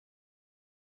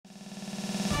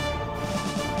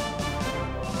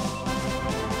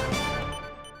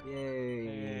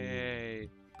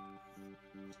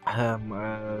Um,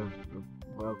 uh,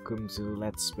 Welcome to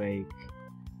Let's Make.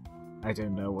 I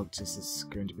don't know what this is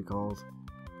going to be called.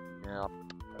 Yeah,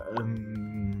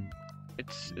 Um,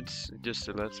 it's just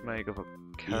a let's make of a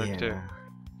character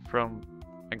yeah. from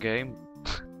a game.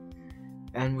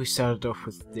 And we started off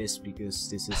with this because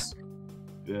this is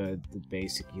the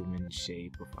basic human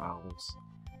shape of owls.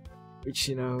 Which,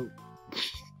 you know,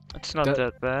 It's not That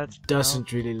that bad.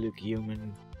 doesn't really look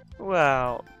human. No?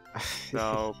 Well,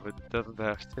 no, but it doesn't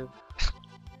have to.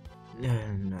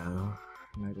 No,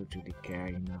 I don't really care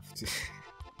enough to.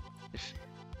 If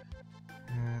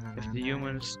the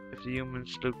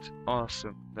humans looked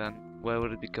awesome, then why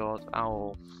would it be called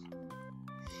owl?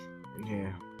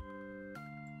 Yeah.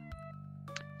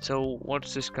 So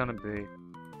what's this gonna be?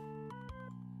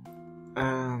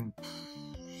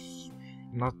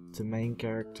 Not the main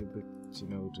character, but you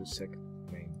know, the second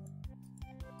main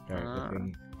character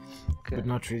thing. Okay. But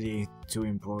not really too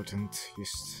important.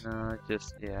 Just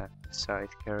Yeah, side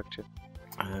character.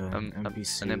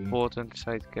 NPC. An important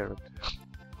side character.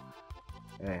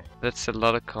 Yeah. That's a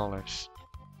lot of colors.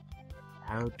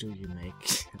 How do you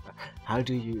make? How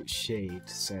do you shade?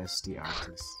 Says the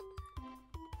artist.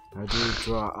 How do you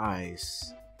draw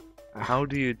eyes? How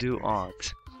do you do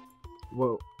art?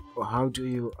 Well, how do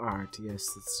you art? Yes,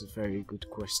 that's a very good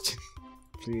question.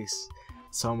 Please,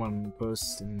 someone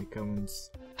post in the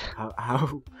comments.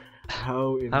 How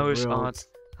in How the is world art?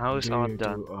 How is do art you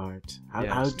done? do art? How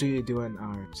Yes. do you do an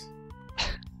art?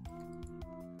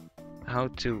 How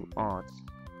to art?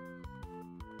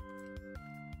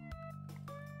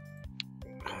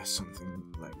 Something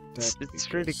like that.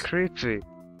 It's really creepy.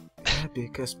 Yeah,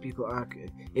 because people are.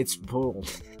 It's bold.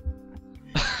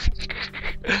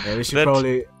 Yeah, we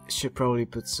should probably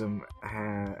put some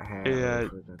hair Yeah.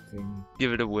 over that thing.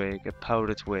 Give it a wig, a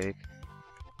powdered wig,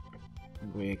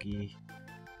 Wiggy.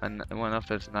 and one of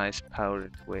those nice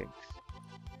powdered wigs.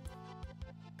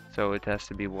 So it has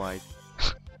to be white.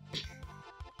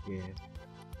 Yeah.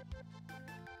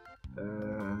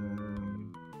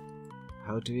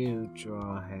 How do you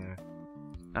draw hair?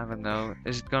 I don't know.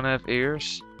 Is it gonna have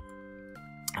ears?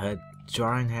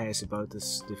 Drawing hair is about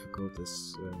as difficult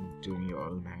as doing your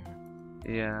own hair.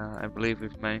 Yeah, I believe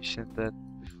we've mentioned that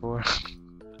before.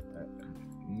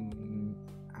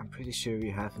 I'm pretty sure we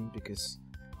haven't because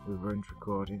we weren't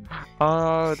recording.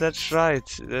 Oh, that's right.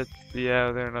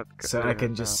 Yeah, they're not. So I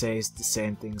can just say the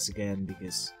same things again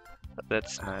because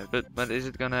That's nice. But is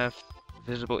it gonna have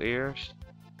visible ears?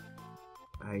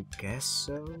 I guess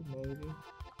so, maybe.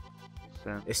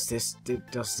 So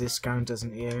Does this count as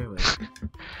an ear? Wait,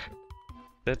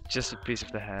 that's just a piece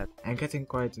of the head. I'm getting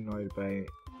quite annoyed by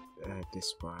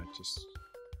this part. Just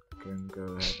can go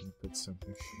ahead and put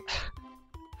something.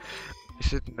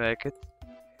 Is it naked?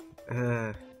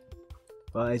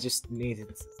 Well, I just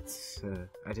needed.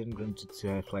 I didn't want it to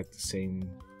have like the same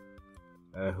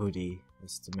hoodie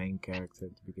as the main character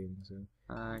at the beginning,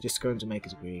 so just going to make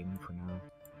it green for now.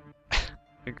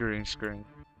 A green screen.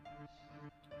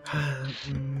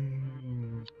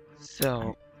 Mm,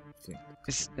 So, I think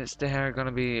is the hair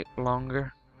gonna be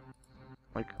longer?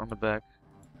 Like on the back?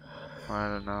 I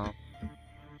don't know.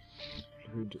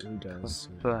 who does?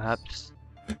 Perhaps.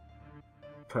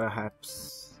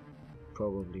 Perhaps.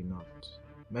 Probably not.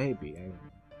 Maybe.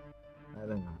 I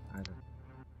don't know.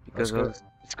 Because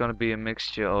it's gonna be a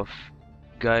mixture of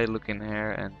guy looking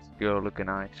hair and girl looking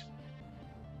eyes.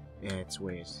 Yeah, it's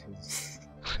weird.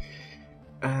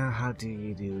 How do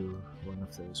you do one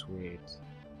of those weird?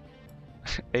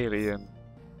 Alien,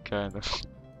 kind of.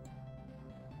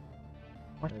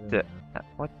 What I don't the? know.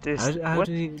 What is? How What?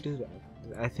 do you do that?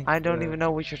 I think I don't even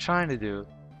know what you're trying to do.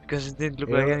 Because it didn't look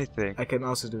Yeah, like anything. I can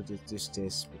also do this,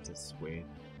 but it's weird.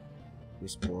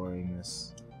 This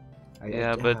boringness.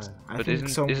 Yeah, but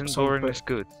isn't boringness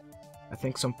good? I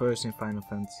think some person in Final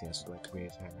Fantasy has like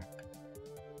weird hair,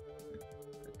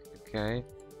 Okay.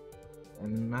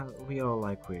 and now we all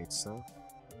like weird stuff.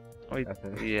 Wait, I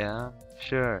think. yeah,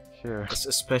 sure.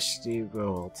 Especially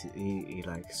Roald, he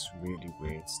likes really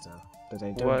weird stuff that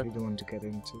I don't What? really want to get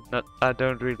into. I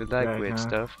don't really like Right weird now.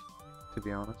 stuff, to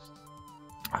be honest.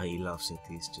 Oh, he loves it.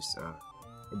 He's just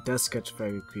it does get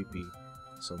very creepy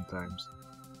sometimes.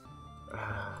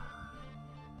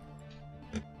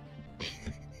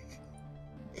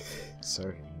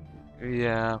 Sorry.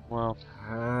 Yeah, well,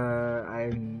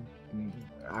 I'm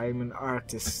an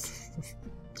artist.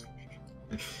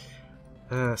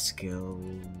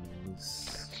 Skills.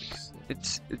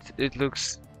 it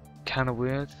looks kind of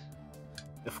weird,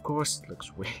 Of course, it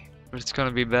looks weird. but it's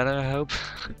gonna be better, I hope.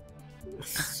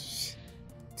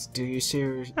 Do you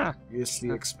seriously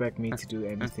Ah. expect me to do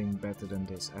anything better than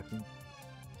this? I think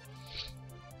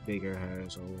bigger hair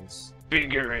as always.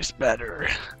 Bigger is better.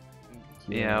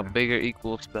 Yeah, bigger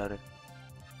equals better.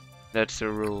 That's the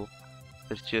rule.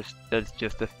 That's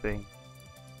just a thing.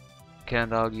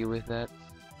 Can't argue with that.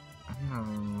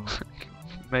 No.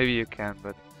 Maybe you can,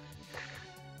 but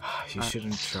you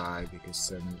shouldn't try because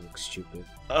then you look stupid.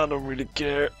 I don't really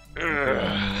care.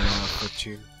 Laugh at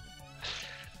you.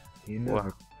 You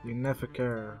never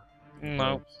care.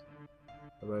 No.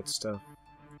 About stuff.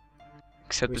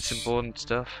 Except it's important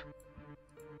stuff.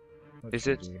 What Is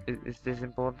you it? do. Is this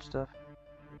important stuff?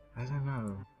 I don't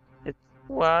know.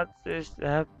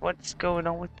 What's going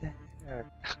on with the hair?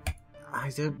 I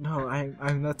don't know.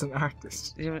 I'm not an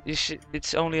artist. You should.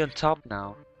 It's only on top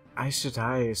now. I should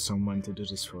hire someone to do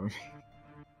this for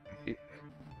me.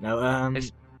 No,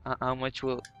 how much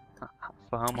will?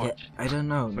 For how much? Yeah, I don't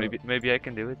know. Maybe I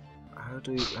can do it. How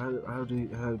do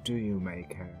you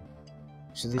make hair?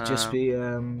 Should it just be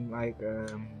like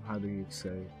how do you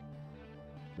say?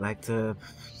 Like the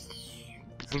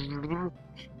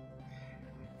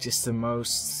just the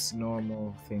most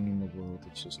normal thing in the world.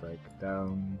 It's just like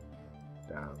down.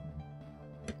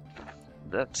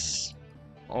 That's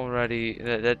already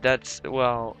that's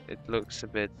well. It looks a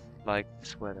bit like the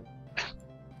sweater.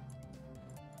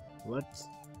 What?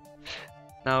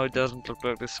 No, it doesn't look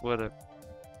like the sweater.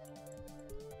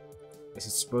 Is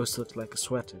it supposed to look like a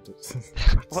sweater?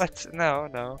 What?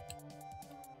 No.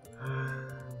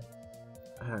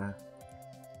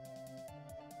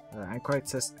 I'm quite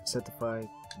satisfied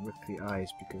with the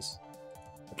eyes because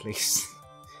at least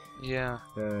yeah,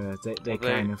 they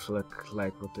kind of look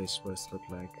like what they're supposed to look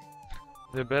like.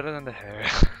 They're better than the hair.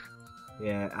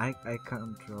 Yeah, I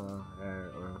can't draw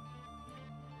hair or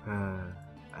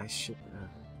I should.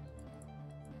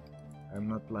 I'm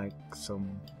not like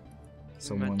someone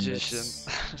magician,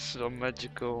 that's... some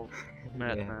magical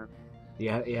madman.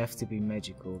 Yeah, you have to be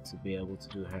magical to be able to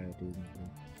do hair, dude.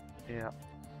 Yeah.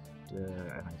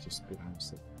 And I just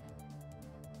pronounced it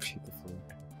beautifully.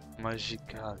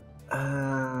 Magical.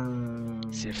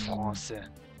 C'est français.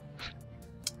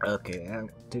 Okay,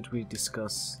 did we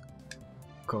discuss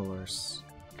colors?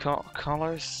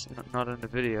 Colors? Not in the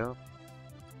video.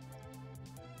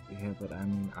 Yeah, but I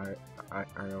mean,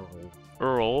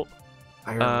 Earl.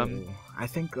 I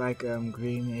think like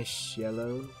greenish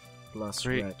yellow plus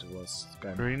red was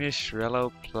kind of... Greenish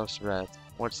yellow plus red.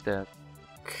 What's that?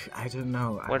 I don't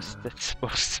know. What's that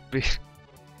supposed to be?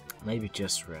 Maybe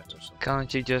just red or something.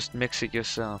 Can't you just mix it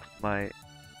yourself by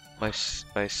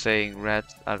saying red?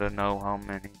 I don't know how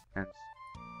many, and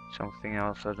something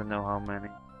else. I don't know how many,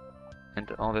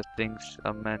 and other things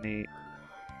are many,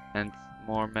 and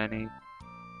more many,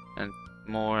 and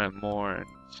more and more, and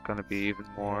it's gonna be even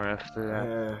more after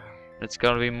that. It's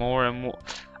gonna be more and more,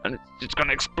 and it's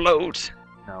gonna explode.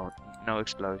 No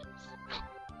explosions.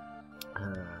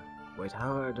 Wait,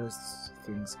 how are those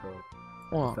things called?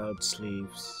 What? Without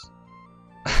sleeves.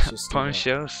 Just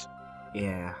ponchos?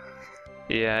 Yeah.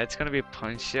 Yeah, it's gonna be a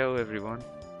poncho, everyone.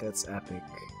 That's epic.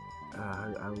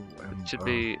 It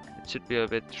should be a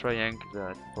bit triangular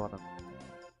at the bottom.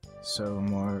 So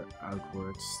more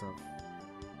outward stuff.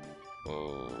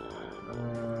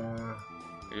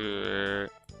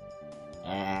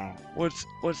 What's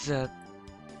that?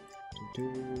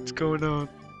 What's going on?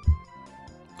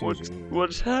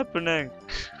 What's happening?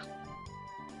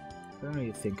 I don't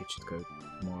really think it should go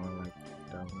more like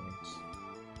downwards.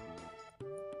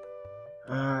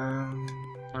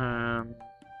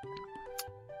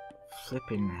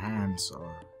 Flipping hands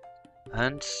or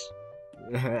hands?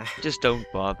 Yeah. Just don't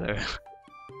bother.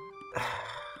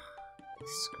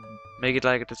 Make it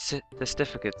like the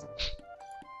certificate.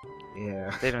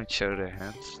 Yeah. They don't show their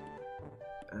hands.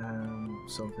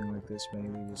 Something like this,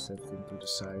 maybe you set them to the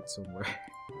side somewhere.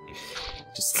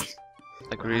 Just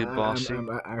like really bossy. I'm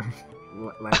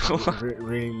like a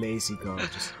really lazy guy.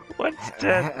 Just what's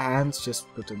that? Hands, just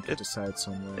put them to the side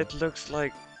somewhere. It looks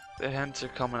like the hands are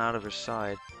coming out of her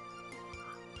side.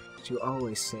 You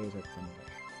always say that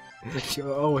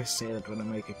when I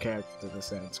make a character that his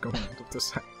hands come out of the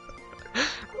side.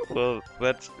 Well,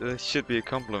 that should be a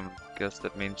compliment, because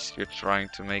that means you're trying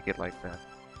to make it like that.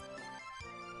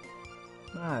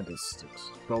 This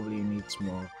probably needs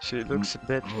more. She looks a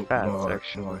bit fat,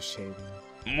 actually. More shading.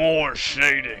 More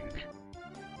shading!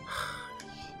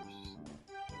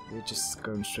 You're just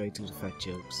going straight to the fat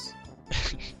jokes.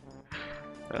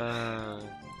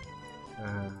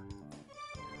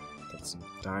 That's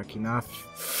not dark enough.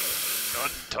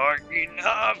 Not dark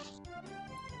enough!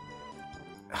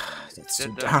 That's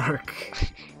too dark.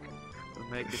 We'll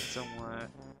make it somewhere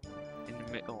in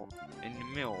the middle. In the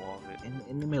middle of it.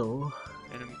 In the middle?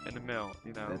 In the middle,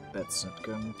 you know. That's not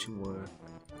going to work.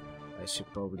 I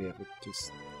should probably have it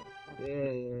just...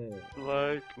 Yeah.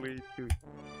 Likely to.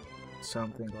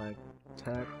 Something like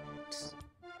tact.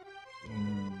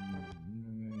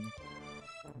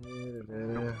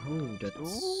 Ooh, that's...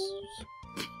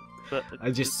 Ooh.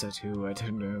 I just said who, I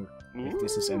don't know if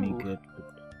this is any good,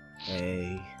 but...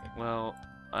 Hey... Well,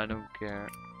 I don't care.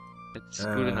 It's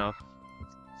good enough.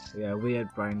 Yeah, we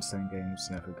at Bryanstein Games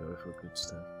never go for good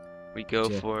stuff. We go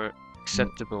for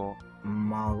acceptable.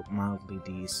 Mildly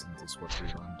decent is what we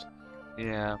want.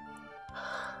 Yeah.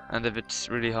 And if it's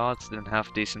really hard, then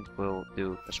half decent will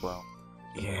do as well.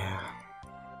 Yeah.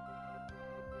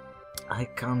 I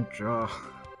can't draw.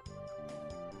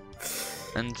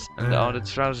 And are the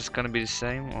trousers gonna be the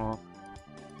same, or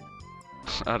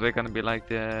are they gonna be like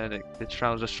the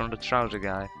trousers from the trouser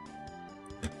guy?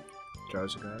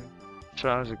 Trouser guy?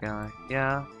 Trouser guy,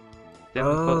 yeah.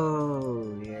 Oh,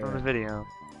 yeah. From the video.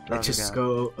 Let's just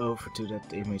go over to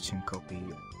that image and copy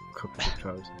the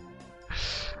trouser.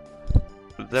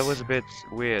 That was a bit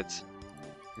weird.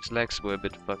 His legs were a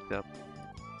bit fucked up.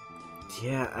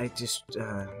 Yeah, I just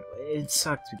it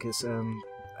sucked because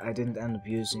I didn't end up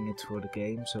using it for the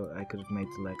game, so I could have made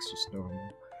the legs just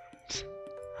normal.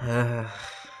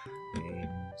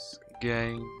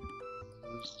 Game.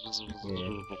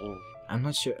 Yeah. I'm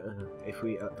not sure if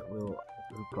we'll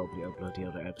probably upload the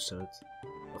other episode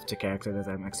of the character that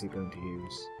I'm actually going to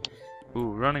use.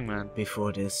 Ooh, Running Man.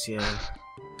 Before this, yeah.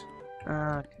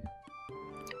 Okay.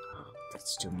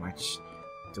 That's too much.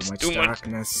 Too much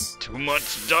darkness. Too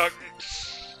much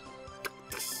darkness.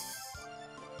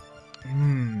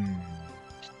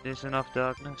 Is this enough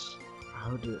darkness?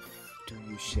 How do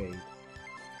you shade?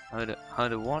 How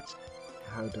the what?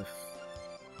 How the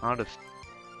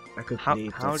I could how,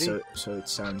 bleep that so it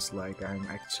sounds like I'm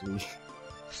actually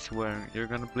swearing. You're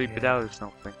gonna bleep it out or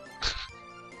something.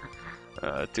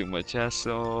 Too much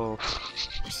hassle.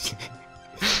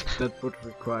 That would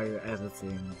require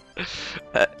editing.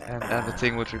 And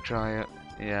editing would require,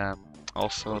 yeah, all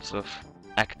sorts of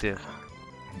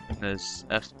activeness,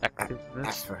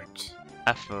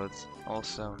 effort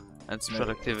also, and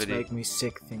productivity. It makes me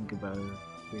sick think about it.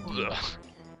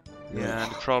 Yeah,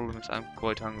 and the problem is I'm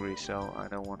quite hungry, so I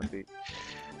don't want to be.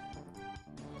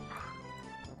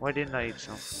 Why didn't I eat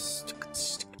some?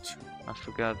 I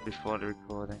forgot before the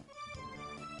recording.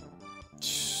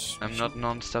 I'm not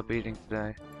non-stop eating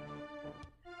today.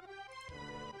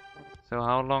 So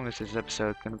how long is this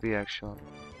episode gonna be actually?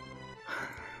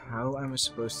 How am I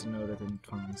supposed to know that in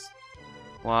advance?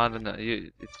 Well, I don't know.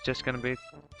 It's just gonna be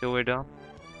till we're done?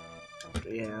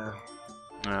 Yeah.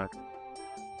 Okay.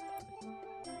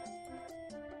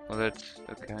 Well, that's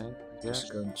okay.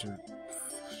 Just going to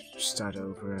start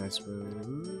over, I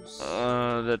suppose.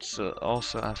 That's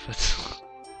also effort.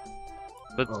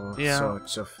 But all yeah,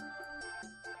 sorts of.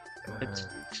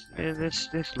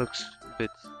 this looks a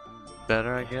bit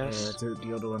better, I guess. Yeah,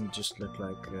 the other one just looked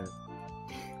like.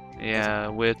 Yeah,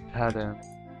 weird pattern.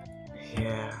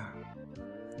 Yeah,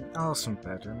 awesome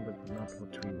pattern, but not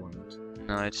what we want.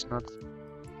 No, it's not.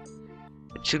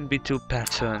 It shouldn't be too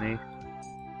patterny.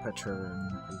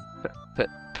 Patronage.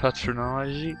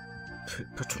 Patronage.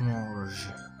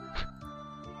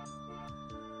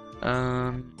 I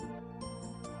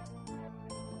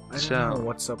don't know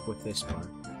what's up with this part.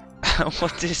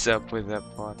 What is up with that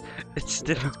part? It's a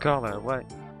different color. Why?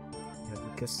 Yeah,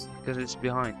 because it's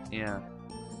behind. Yeah,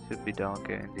 should be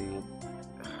darker indeed.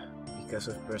 Because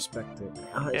of perspective.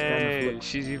 Oh, hey, kind of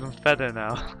she's even fatter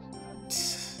now.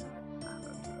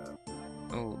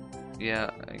 Oh,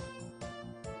 yeah.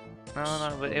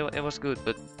 No, but it was good,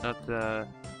 but not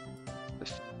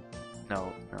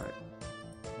no.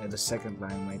 Yeah, the second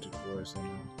line made it worse.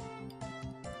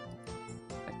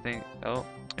 I think. Oh,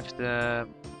 if the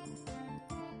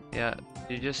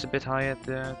you're just a bit higher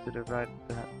to the right.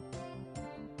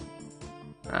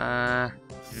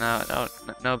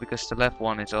 No, because the left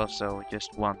one is also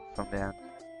just one from the end.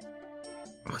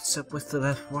 What's up with the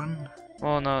left one?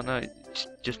 Well, no,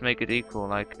 just make it equal,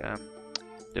 like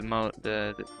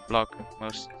the block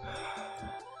most.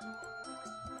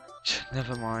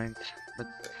 Never mind. But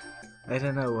I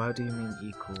don't know. How do you mean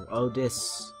equal? Oh,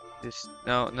 this. This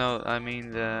no. I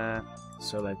mean the.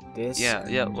 So like this. Yeah.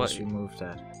 Just remove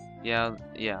that. Yeah.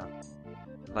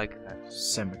 Like that.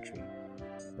 Symmetry.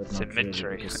 But not Symmetry.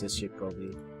 really, because this should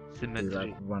probably be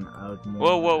like one out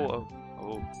more. Whoa.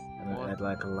 And then add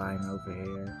like a line over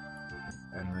here,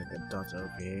 and like a dot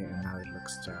over here, and now it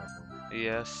looks terrible.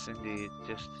 Yes, indeed.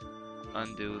 Just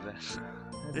undo this.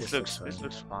 This looks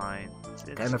fine.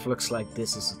 It kind of looks like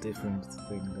this is a different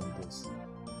thing than this.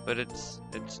 But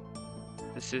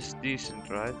this is decent,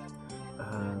 right?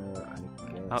 I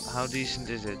guess. How decent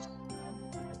is it?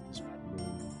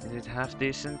 Is it half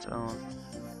decent or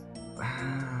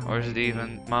is it Maybe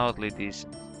even mildly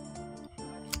decent?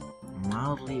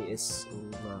 mildly is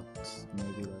a lot.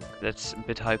 Maybe like. That's a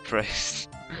bit high praise.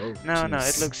 Oh, No, no, it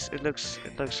jeez.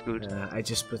 looks good. I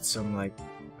just put some like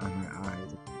on her eye.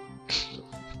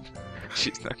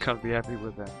 She's not gonna be happy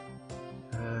with that.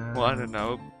 Well, I don't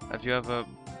know. Have you ever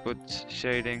put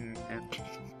shading in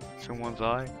someone's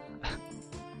eye?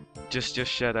 Just your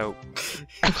shadow.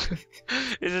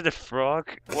 Is it a frog?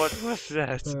 What was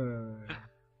that?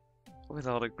 With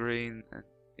all the green.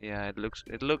 Yeah, it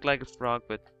looked like a frog,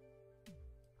 but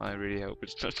I really hope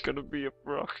it's not gonna be a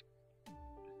frog.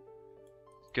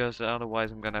 Because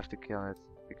otherwise I'm gonna have to kill it.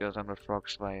 Because I'm a frog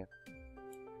slayer.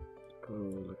 Oh,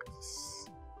 look at this.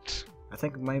 I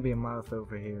think maybe a mouth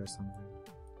over here or something.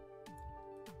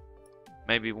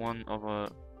 Maybe one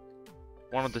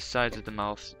of the sides of the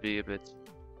mouth should be a bit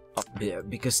up. Yeah,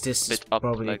 because this is up,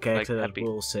 probably like a character that happy.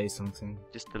 will say something.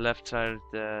 Just the left side of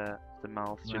the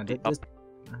mouth should be up.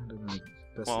 I don't know.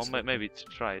 Well, maybe to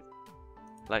try it.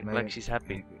 Like she's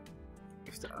happy. Maybe.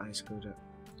 If the eyes go to...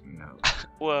 No.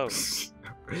 Whoa.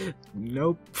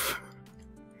 Nope.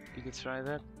 You could try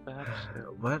that, perhaps.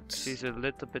 What? She's a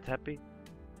little bit happy.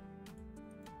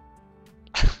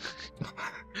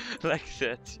 Like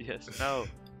that, yes. No,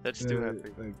 that's too happy.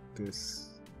 Like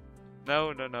this.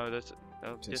 No, that's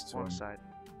just one one. side.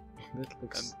 That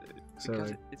looks...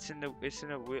 Because it's in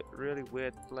a really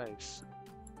weird place.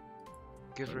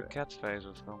 Give her a cat face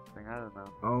or something. I don't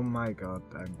know. Oh my god!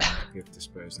 I'm going to give this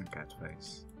person a cat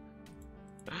face.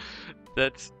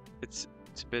 It's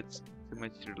a bit too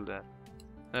much to the left.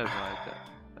 That's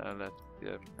right. Left.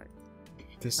 Yeah. Right.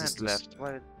 This and is left.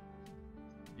 Why?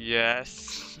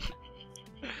 Yes.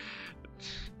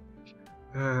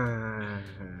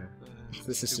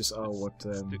 This is just all what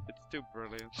it's too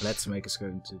brilliant. Let's Make is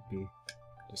going to be.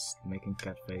 Just making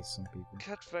cat face on people.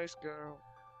 Cat face girl.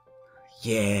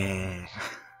 Yeah.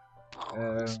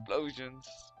 Explosions.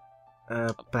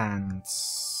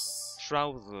 Pants.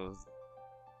 Trousers.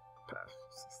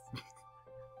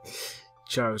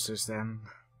 Trousers then.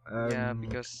 Yeah,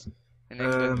 because in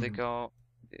England they call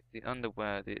the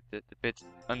underwear, the bit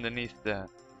underneath the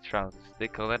trousers, they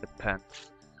call that a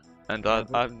pants. And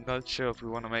I'm not sure if we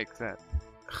want to make that.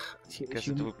 Because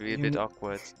it would be a bit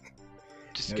awkward.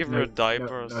 Just give her a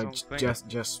diaper or something.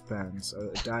 Just pants.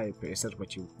 A diaper, is that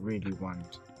what you really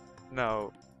want?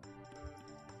 No.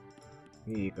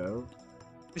 Here you go.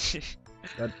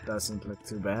 That doesn't look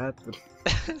too bad. But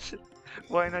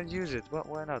why not use it?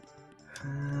 Why not?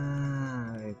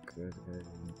 I could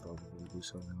probably do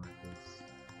something like this.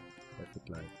 That would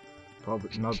like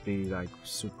probably not be like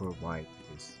super white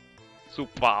because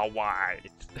super white.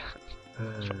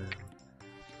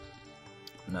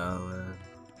 No,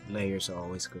 layers are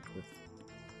always good with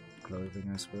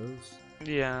clothing, I suppose.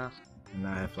 Yeah. And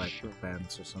I have like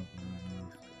pants or something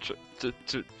underneath.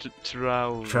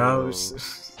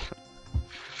 Trousers.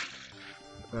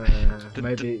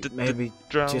 Maybe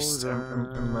just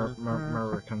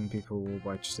American people will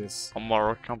watch this.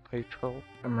 American people.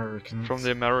 Americans. From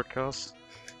the Americas.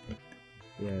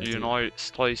 Yeah. The United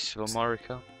States of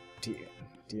America.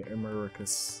 The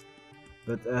Americas.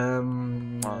 But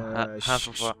half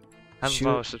of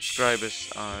our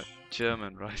subscribers are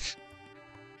German, right?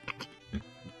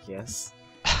 Yes.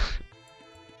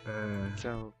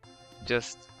 So,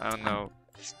 just I don't know.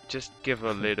 Just give her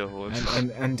a little horse.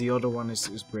 And the other one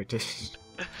is British.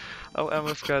 Oh,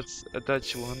 Emma's got a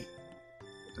Dutch one.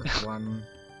 That one.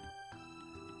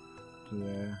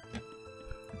 Yeah.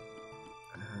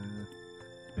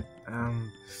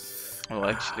 Well,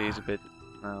 actually, it's a bit.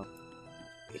 No.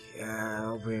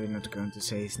 Yeah, we're not going to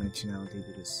say his nationality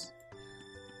because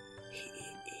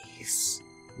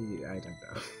I don't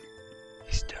know.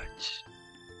 He's Dutch.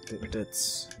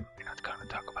 That's. We're not gonna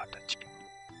talk about Dutch people.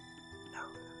 No.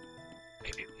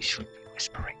 Maybe we should be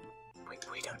whispering.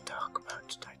 We don't talk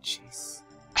about Dutchies.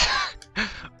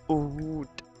 Ooh,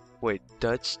 wait,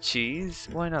 Dutch cheese?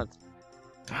 Why not?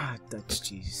 Ah, Dutch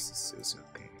cheese is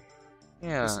okay.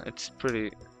 Yeah, it's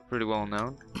pretty well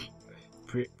known.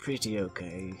 Pretty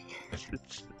okay.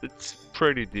 It's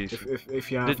pretty decent.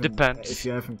 If you haven't, depends. If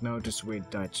you haven't noticed, we're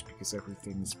Dutch because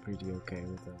everything is pretty okay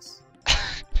with us.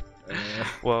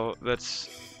 Well, that's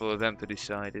for them to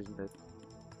decide, isn't it?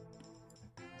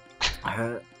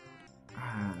 Her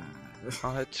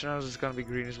trousers is gonna be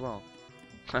green as well.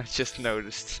 I just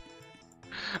noticed.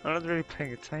 I'm not really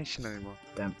paying attention anymore.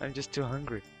 Damn. I'm just too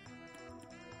hungry.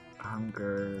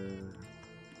 Hunger.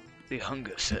 The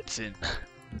hunger sets in.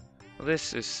 Well,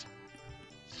 this is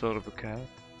sort of a cow.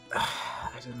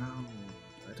 I don't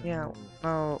know.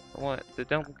 No, what?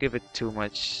 Don't give it too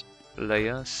much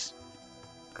layers.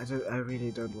 I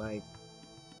really don't like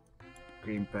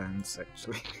green pants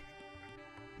actually.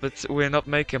 But we're not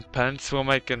making pants, we're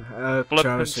making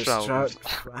flippin' trousers.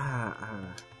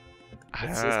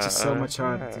 It's just so much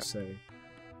harder to say.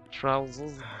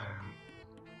 Trousers.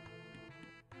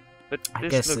 But I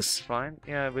this guess looks fine,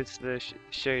 yeah, with the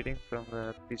shading from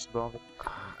the piece above it.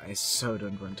 I so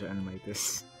don't want to animate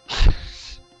this.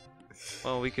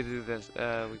 Well, we could do this.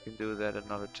 We can do that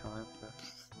another time. But...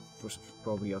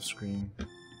 Probably off screen.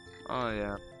 Oh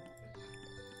yeah.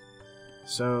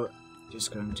 So,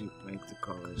 just going to make the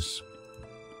colors.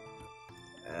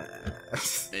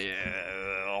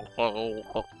 Yeah.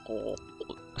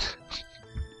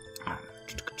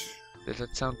 Does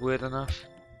that sound weird enough?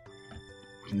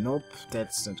 Nope,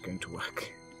 that's not going to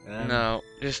work. No,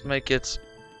 just make it.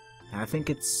 I think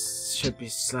it should be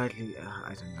slightly.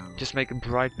 I don't know. Just make it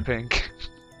bright pink.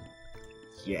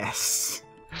 Yes.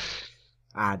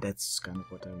 That's kind of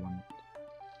what I want.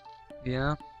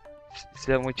 Yeah. Is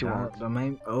that what you want? The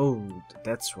main. Oh,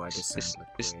 that's why this sounds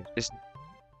like weird.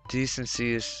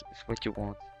 Decency is what you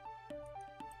want.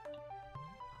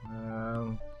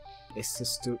 Is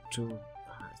this too?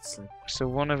 It's like. So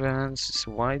one of the hands is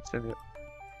white and the...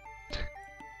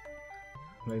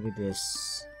 Maybe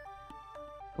this.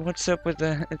 What's up with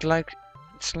the? It's like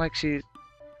she.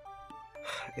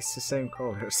 It's the same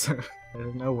color, so I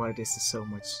don't know why this is so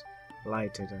much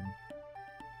lighter than.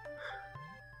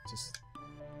 Just.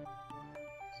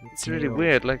 It's really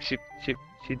weird. Like she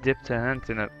dipped her hand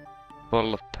in a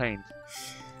bottle of paint,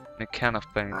 in a can of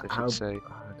paint, I should say.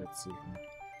 That's even.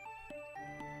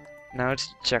 Now it's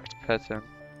the checked pattern.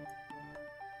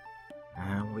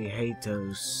 And we hate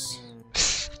those.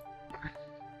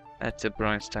 That's a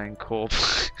Breinstein Corp.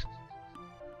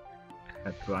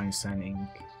 At Breinstein Ink.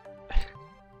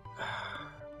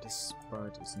 This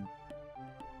part isn't.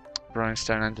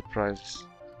 Breinstein Enterprises.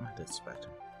 That's better.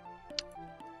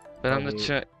 But I'm not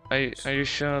sure. Are you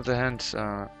sure the hands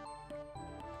are?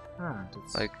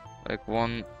 That's... like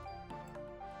one.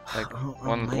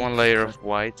 One layer of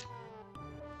white.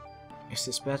 Is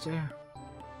this better?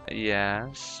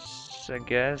 Yes, I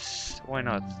guess. Why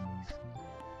not?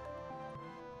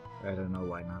 I don't know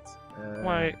why not.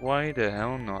 Why the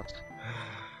hell not?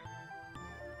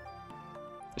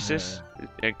 Is this?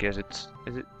 I guess it's.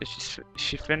 Is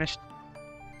she finished?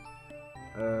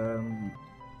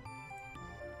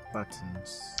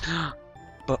 Buttons.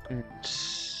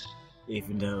 Buttons.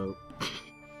 Even though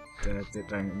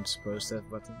that I'm supposed to have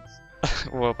buttons.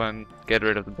 Well, then get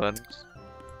rid of the buttons.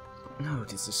 No,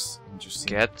 this is interesting.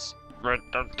 Get rid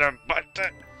of the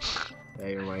button. Yeah,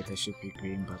 you're right. There should be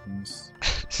green buttons.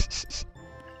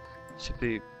 Should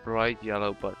be bright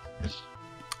yellow buttons.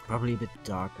 Probably a bit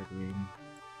darker green.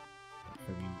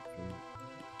 Very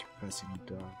depressingly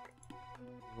dark.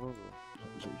 Ooh.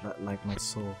 Like my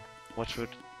soul. What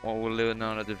will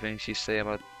Leonardo da Vinci say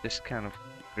about this kind of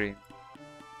green?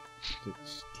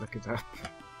 Just look it up.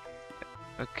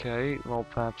 Okay, well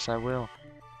perhaps I will.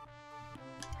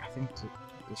 I think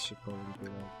this should probably be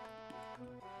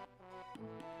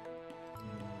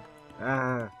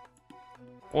like...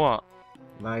 What?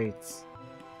 Lights.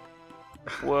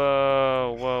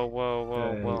 Whoa.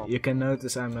 You can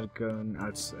notice I'm not going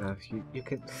outside. You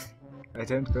can... I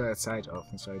don't go outside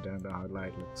often, so I don't know how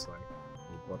light looks like.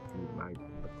 Or what the light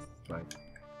looks like.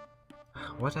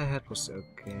 What I had was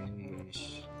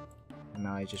okay-ish.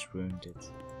 Now I just ruined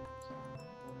it.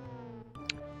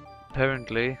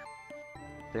 Apparently,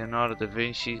 Leonardo da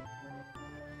Vinci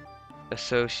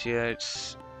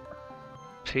associates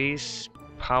peace,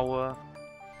 power,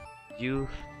 youth,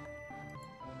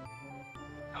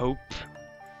 hope,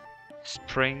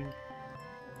 spring,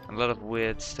 a lot of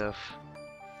weird stuff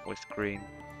with green.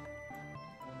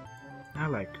 I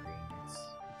like green.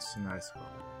 It's a nice color.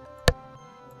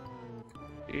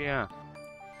 Yeah,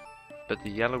 but the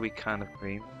yellowy kind of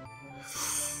green.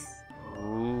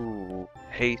 Ooh,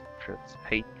 hatred,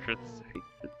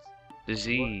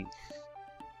 disease.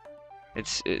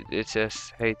 What? It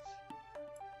says hate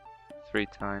 3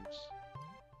 times.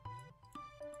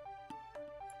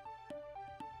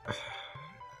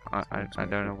 I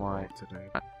don't know why.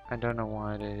 I don't know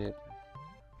why they did.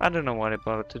 I don't know why they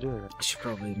bothered to do it. I should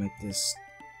probably make this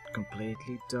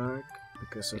completely dark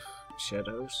because of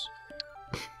shadows.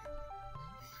 You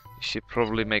should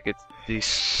probably make it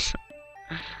decent.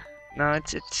 No,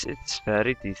 it's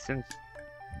very decent.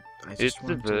 I just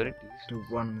want to do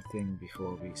one thing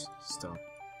before we stop.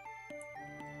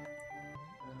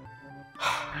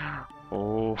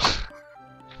 Oh.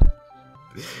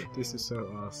 This is so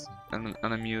awesome.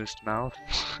 An amused mouth.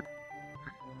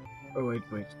 Oh wait.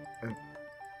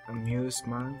 Amused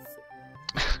mouth?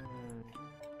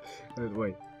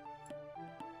 Wait.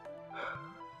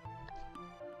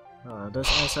 Those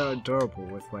eyes are adorable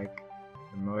with like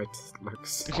annoyed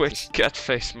looks. Wait, cat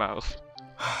face mouth.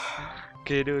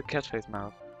 Can you do a cat face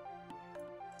mouth?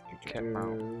 Cat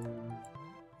mouth.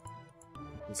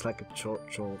 It's like a troll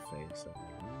face.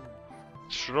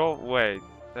 Troll? Wait,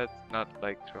 that's not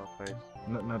like troll face.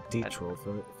 Not the troll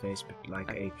face, but like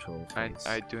a troll face.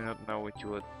 I do not know what you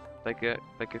would like a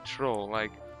troll,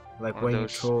 like when you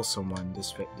troll someone,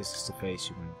 this is the face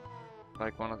you mean.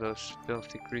 Like one of those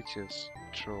filthy creatures,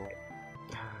 troll.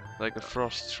 Like a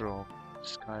frost troll,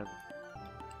 Skyrim.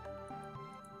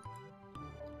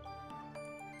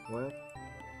 What?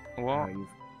 What? You've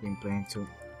been playing too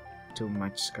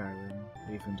much Skyrim,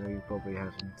 even though you probably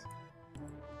haven't.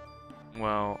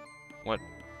 Well, what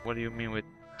do you mean with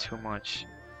too much?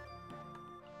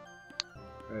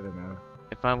 I don't know.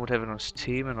 If I would have it on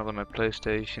Steam and not on my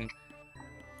PlayStation,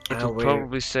 it would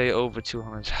probably say over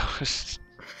 200 hours.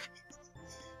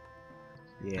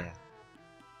 Yeah.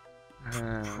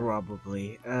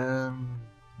 Probably.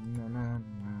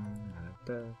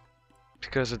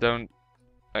 Because I don't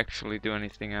actually do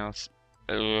anything else.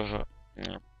 Yeah.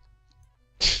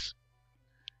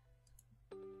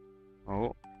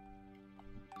 Oh.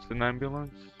 It's an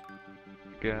ambulance?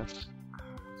 I guess.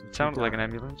 It sounded like an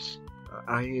ambulance.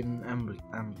 An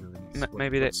ambulance.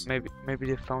 Maybe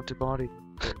they found the body.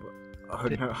 Oh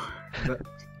no.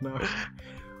 No.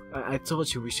 I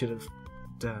told you we should have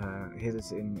hid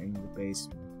it in the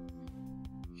basement.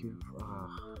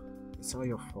 It's all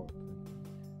your fault.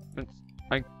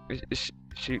 Is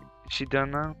she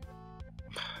done now?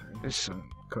 It's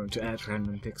going to add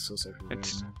random pixels everywhere.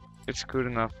 It's good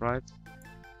enough, right?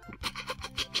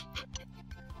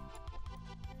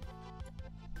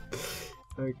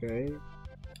 Okay.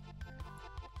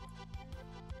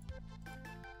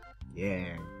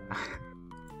 Yeah.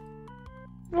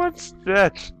 What's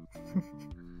that?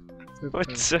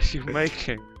 What are you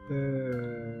making?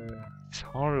 It's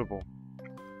horrible.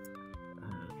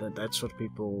 That's what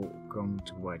people come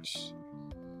to watch.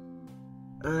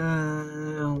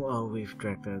 Well, we've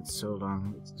dragged that so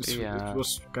long. It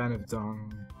was kind of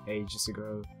done ages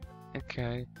ago.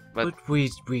 Okay, but we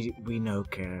no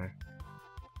care.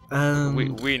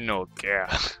 We no care.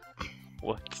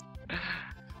 What?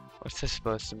 What's this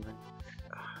supposed to mean?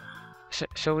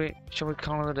 Shall we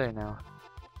call it a day now?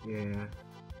 Yeah.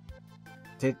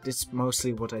 It's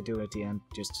mostly what I do at the end,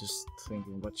 just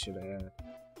thinking what should I add.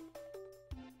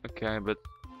 Okay, but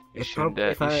you shouldn't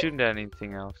add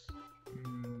anything else.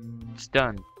 It's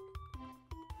done.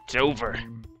 It's over.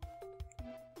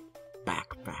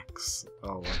 Backpacks.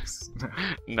 Always.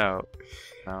 No.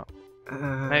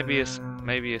 Maybe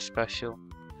a special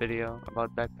video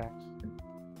about backpacks.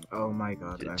 Oh my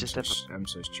god, I'm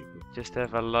so stupid. Just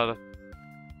have a lot of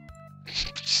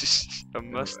a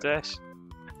mustache.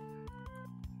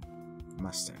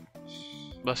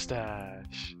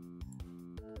 Mustache.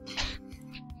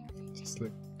 Just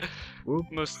like whoop.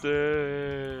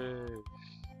 Mustache.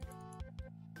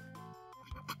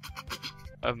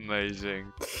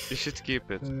 Amazing. You should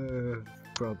keep it.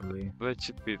 Probably. That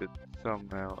should be the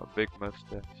thumbnail. A big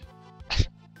mustache.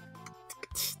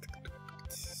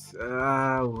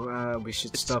 We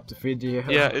should stop the video.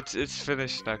 Yeah, it's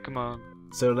finished now. Come on.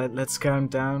 So let's count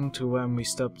down to when we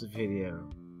stop the video.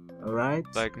 All right?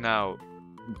 Like now.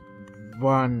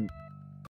 1.